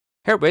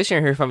Hey everybody,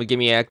 Sharon here from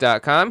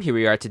GimmeAct.com. Here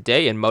we are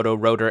today in Moto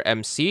Rotor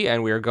MC,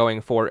 and we are going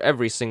for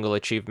every single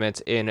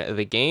achievement in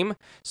the game.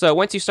 So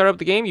once you start up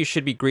the game, you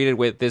should be greeted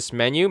with this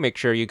menu. Make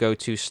sure you go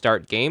to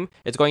Start Game.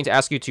 It's going to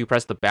ask you to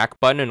press the back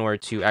button in order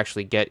to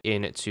actually get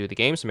into the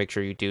game, so make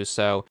sure you do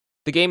so.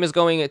 The game is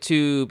going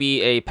to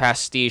be a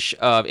pastiche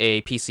of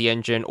a PC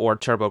Engine or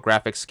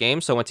TurboGrafx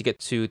game, so once you get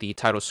to the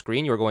title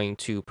screen, you're going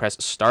to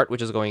press Start,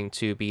 which is going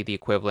to be the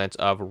equivalent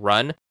of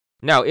Run.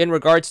 Now, in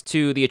regards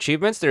to the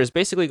achievements, there's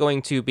basically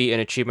going to be an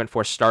achievement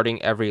for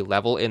starting every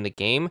level in the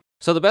game.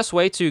 So the best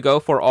way to go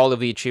for all of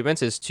the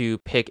achievements is to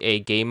pick a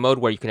game mode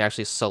where you can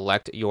actually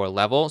select your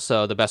level.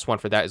 So the best one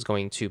for that is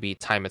going to be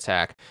Time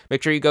Attack.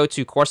 Make sure you go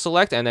to Course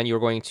Select, and then you're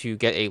going to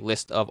get a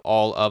list of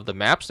all of the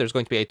maps. There's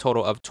going to be a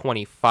total of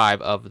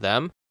 25 of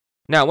them.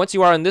 Now, once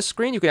you are on this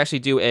screen, you can actually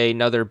do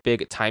another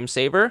big time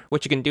saver.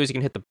 What you can do is you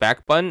can hit the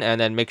back button and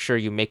then make sure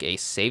you make a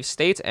save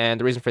state. And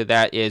the reason for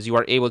that is you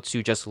are able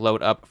to just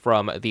load up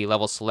from the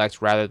level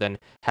select rather than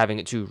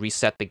having to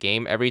reset the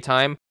game every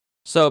time.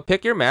 So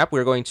pick your map.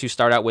 We're going to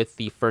start out with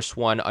the first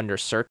one under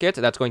Circuit.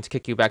 That's going to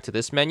kick you back to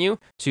this menu.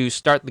 To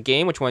start the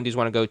game, which one do you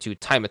want to go to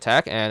Time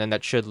Attack, and then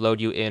that should load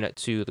you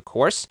into the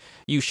course.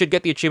 You should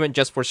get the achievement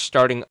just for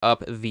starting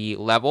up the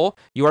level.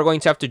 You are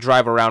going to have to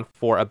drive around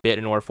for a bit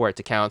in order for it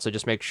to count, so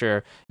just make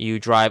sure you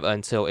drive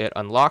until it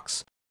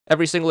unlocks.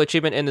 Every single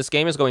achievement in this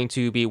game is going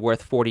to be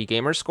worth 40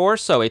 gamer score,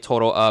 so a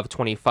total of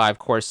 25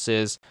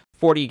 courses.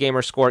 40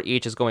 gamer score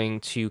each is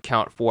going to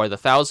count for the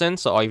 1,000,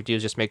 so all you do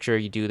is just make sure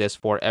you do this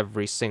for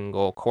every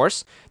single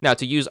course. Now,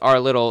 to use our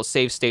little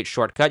save state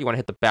shortcut, you want to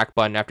hit the back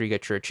button after you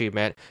get your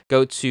achievement,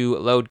 go to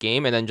load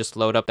game, and then just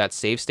load up that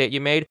save state you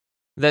made.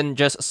 Then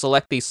just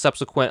select the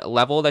subsequent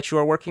level that you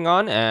are working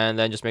on, and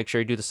then just make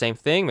sure you do the same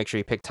thing. Make sure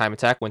you pick Time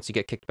Attack once you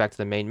get kicked back to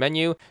the main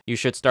menu. You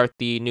should start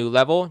the new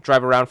level,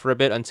 drive around for a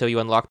bit until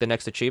you unlock the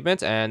next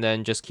achievement, and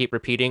then just keep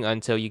repeating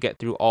until you get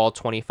through all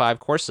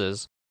 25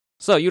 courses.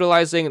 So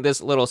utilizing this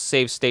little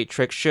save state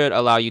trick should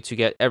allow you to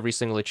get every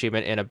single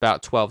achievement in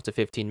about 12 to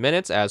 15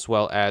 minutes, as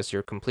well as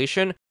your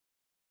completion.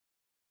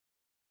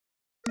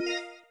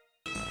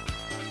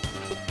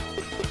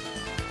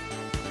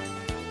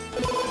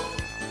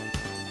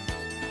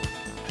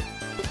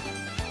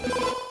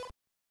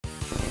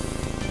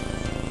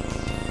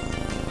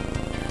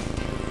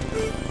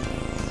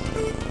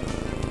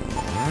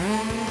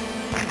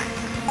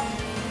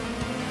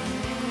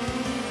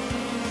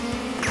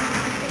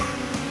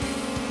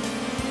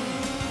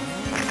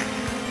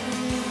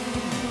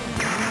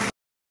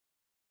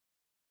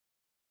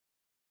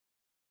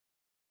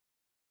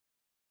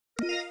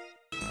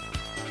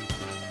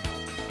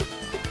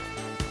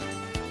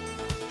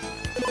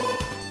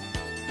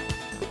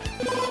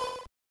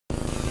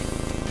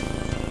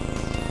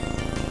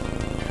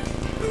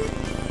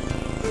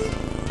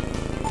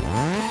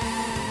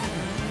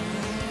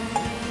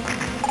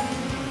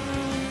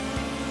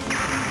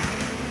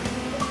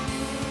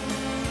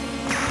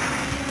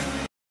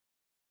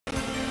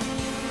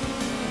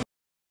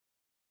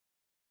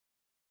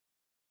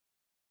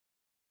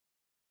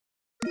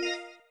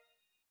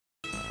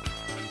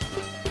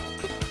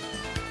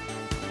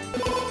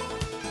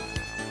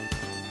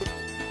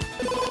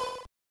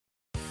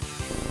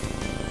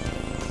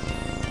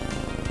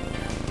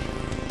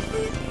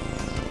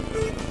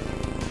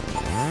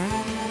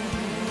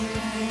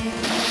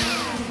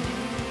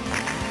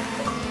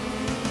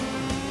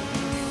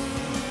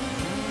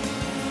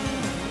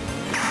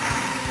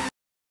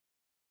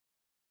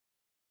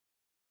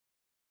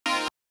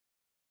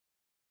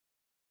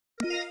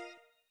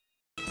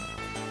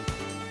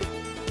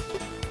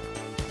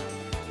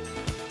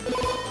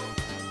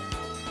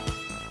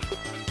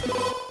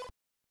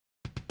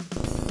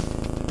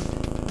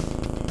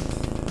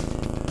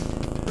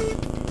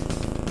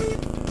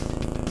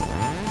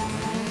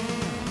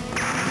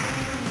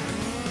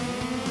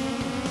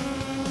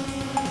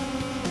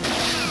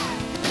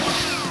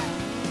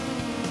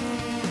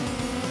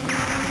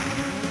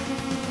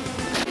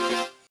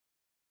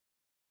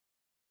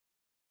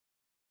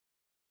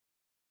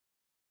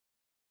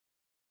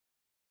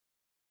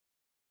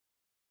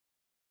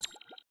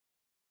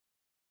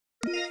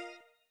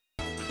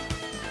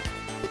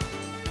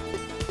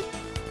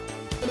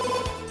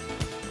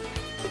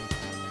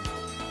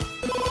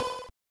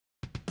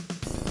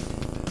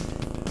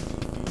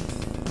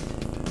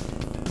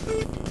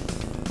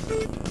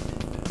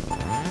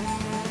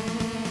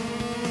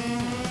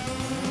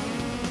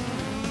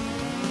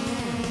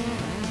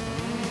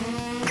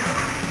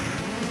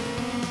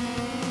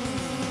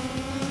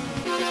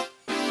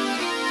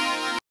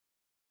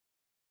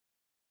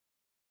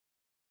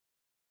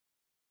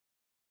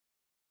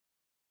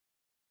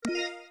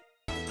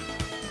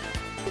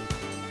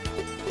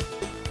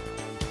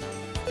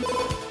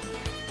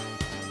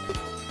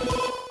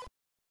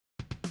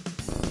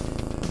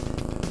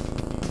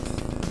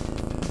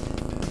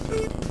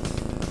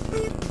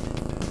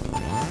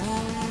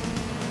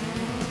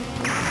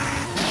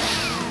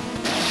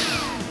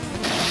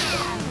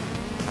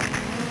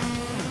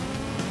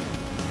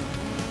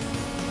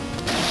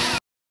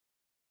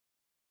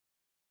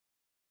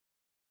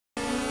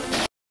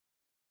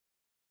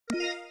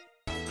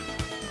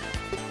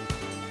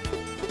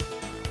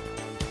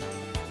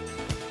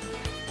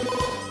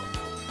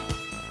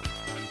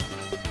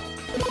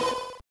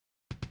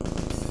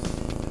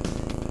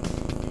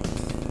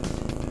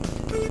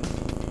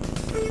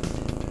 Let's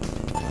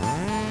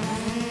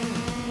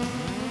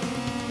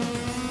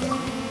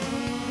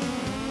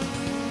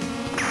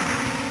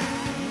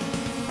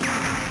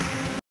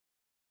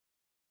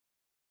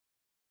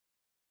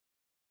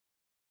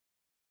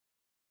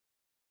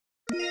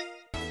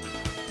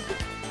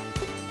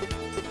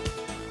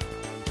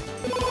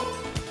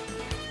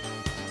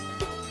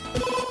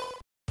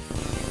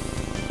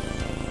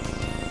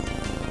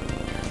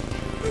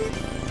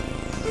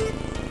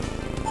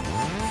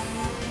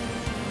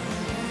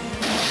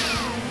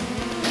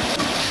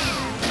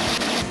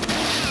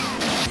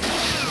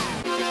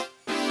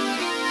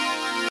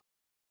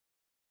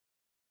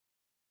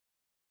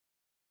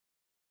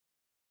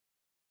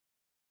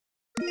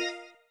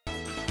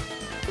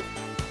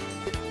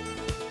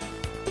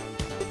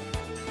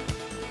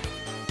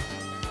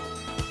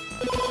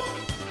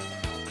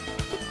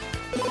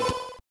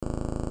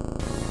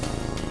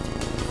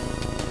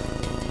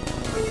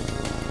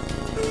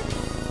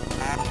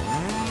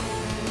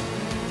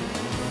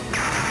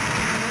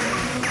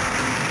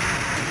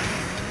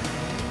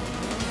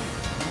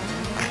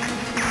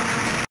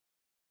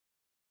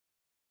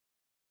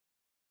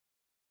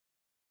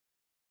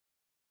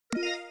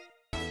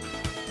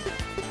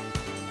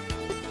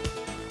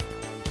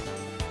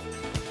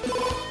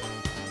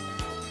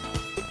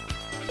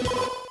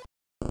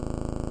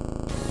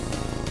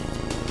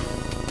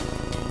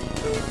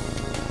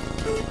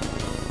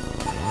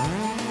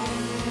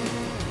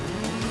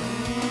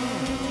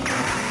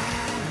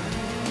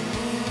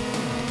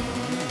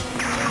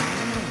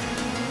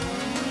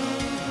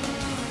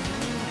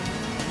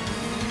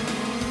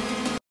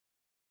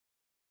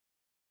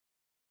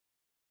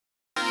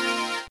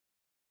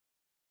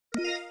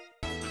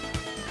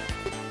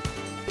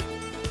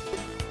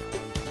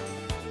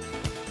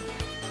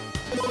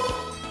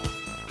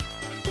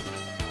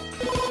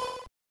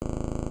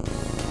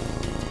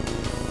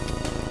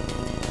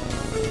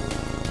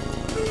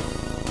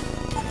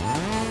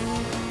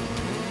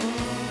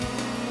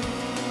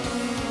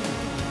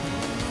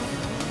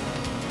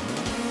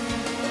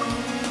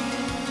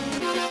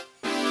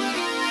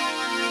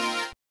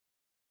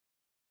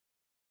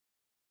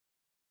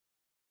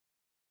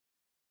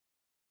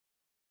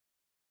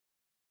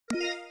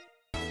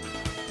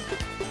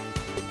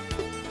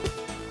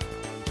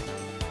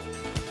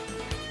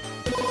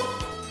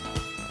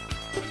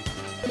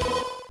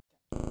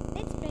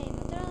play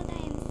Moto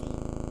MC.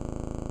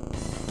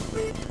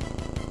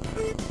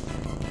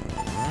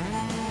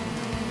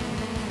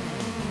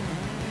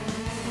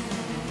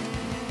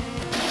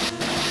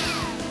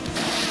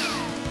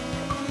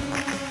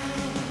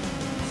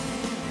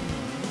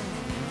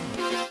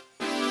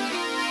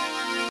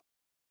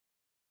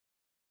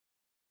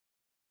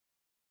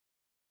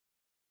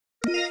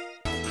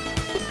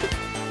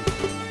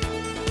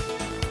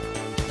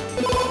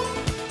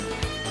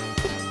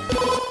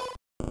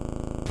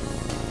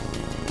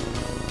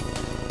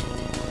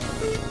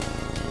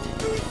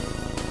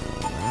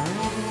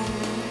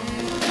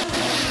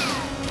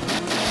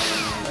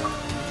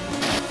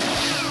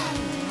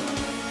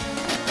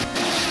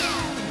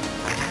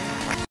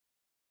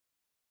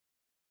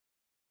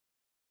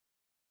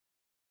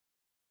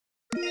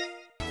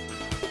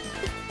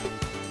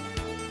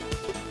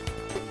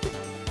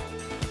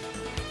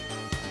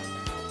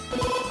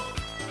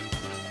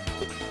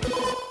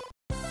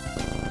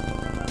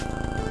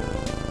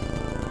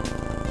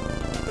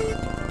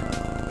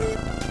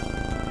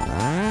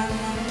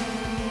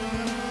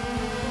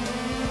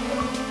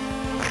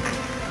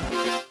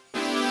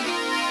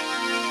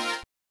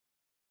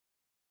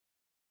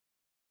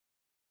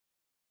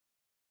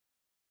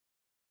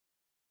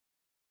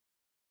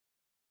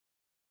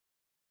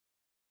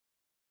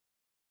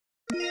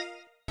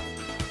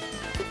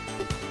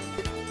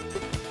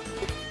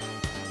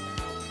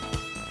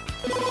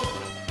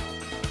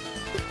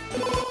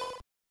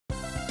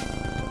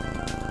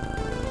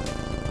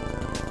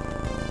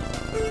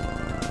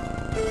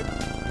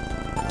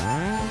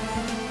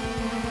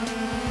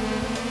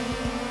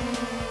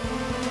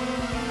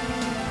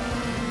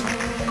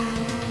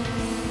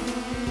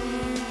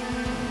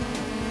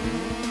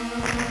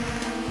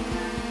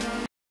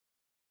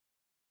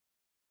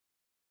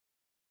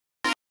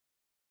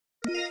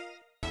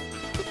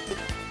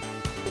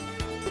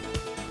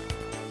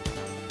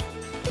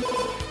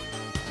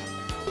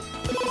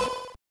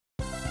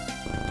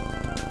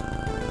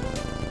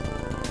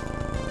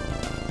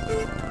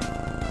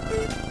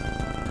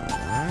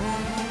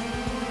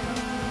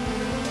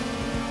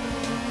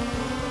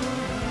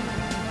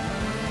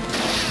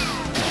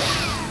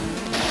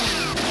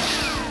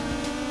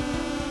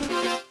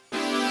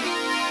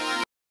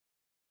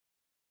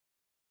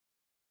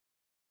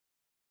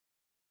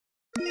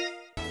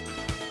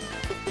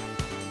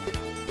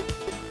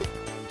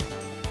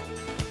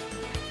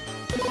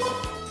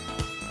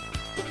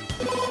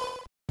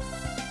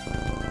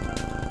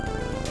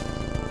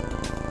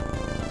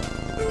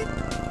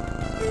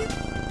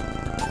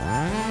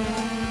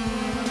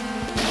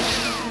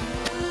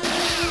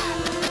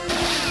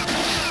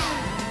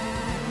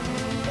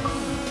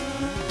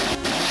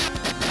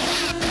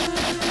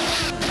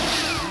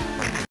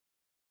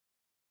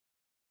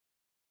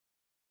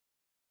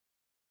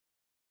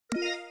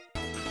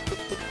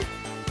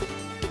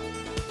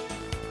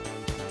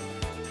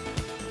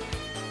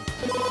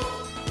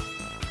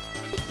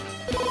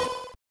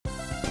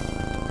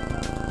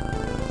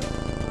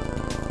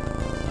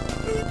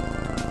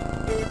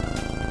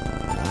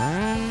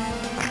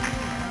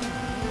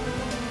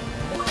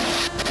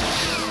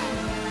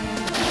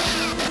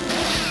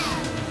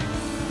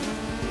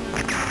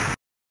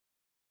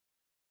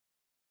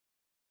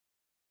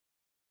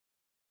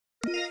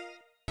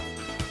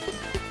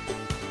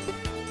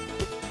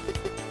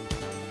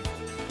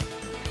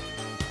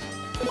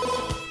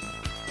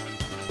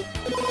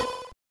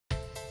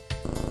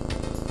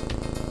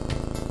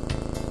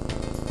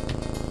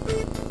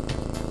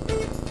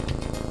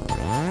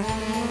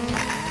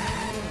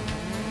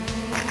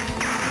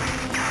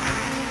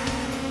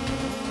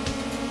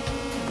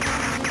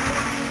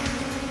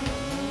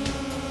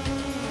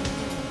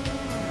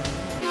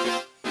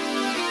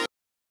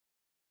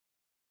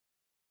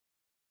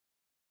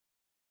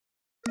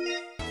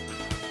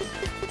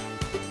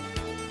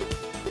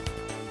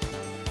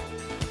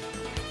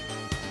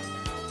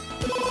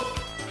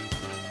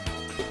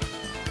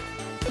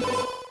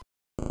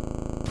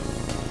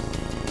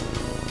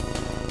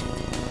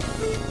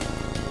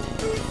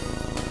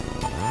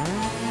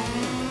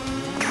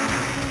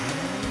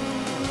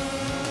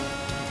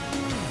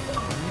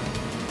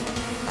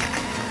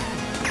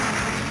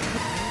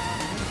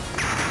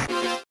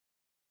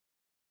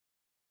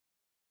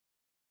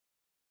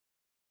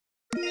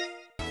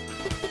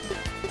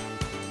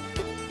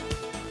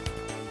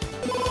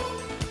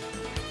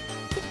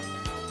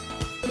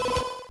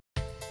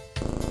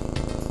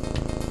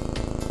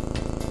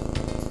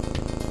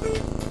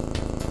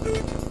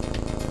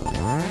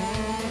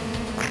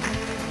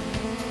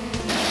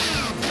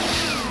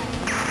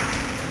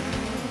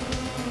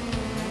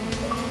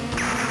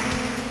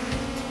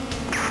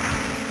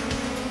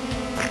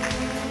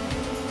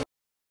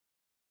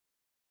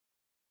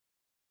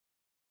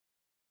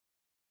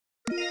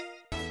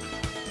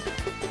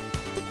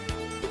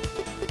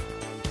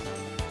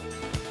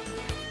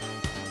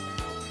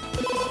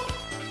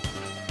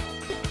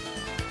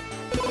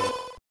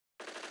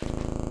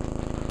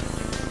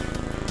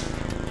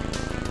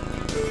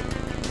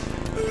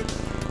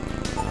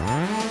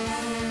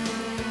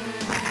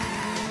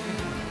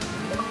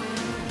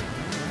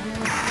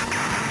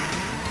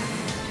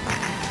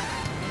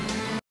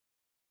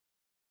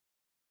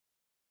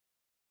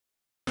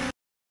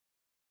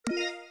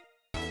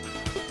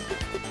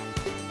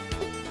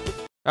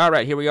 All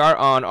right, here we are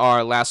on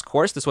our last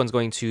course. This one's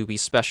going to be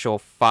Special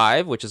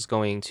 5, which is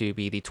going to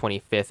be the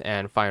 25th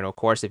and final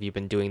course if you've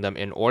been doing them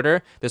in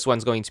order. This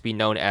one's going to be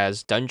known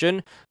as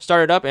Dungeon.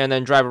 Start it up and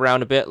then drive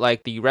around a bit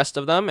like the rest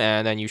of them,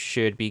 and then you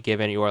should be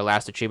given your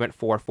last achievement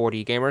for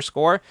 40 gamer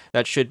score.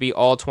 That should be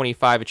all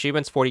 25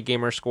 achievements, 40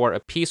 gamer score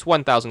apiece,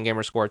 1,000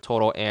 gamer score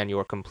total, and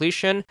your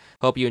completion.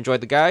 Hope you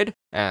enjoyed the guide,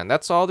 and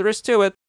that's all there is to it.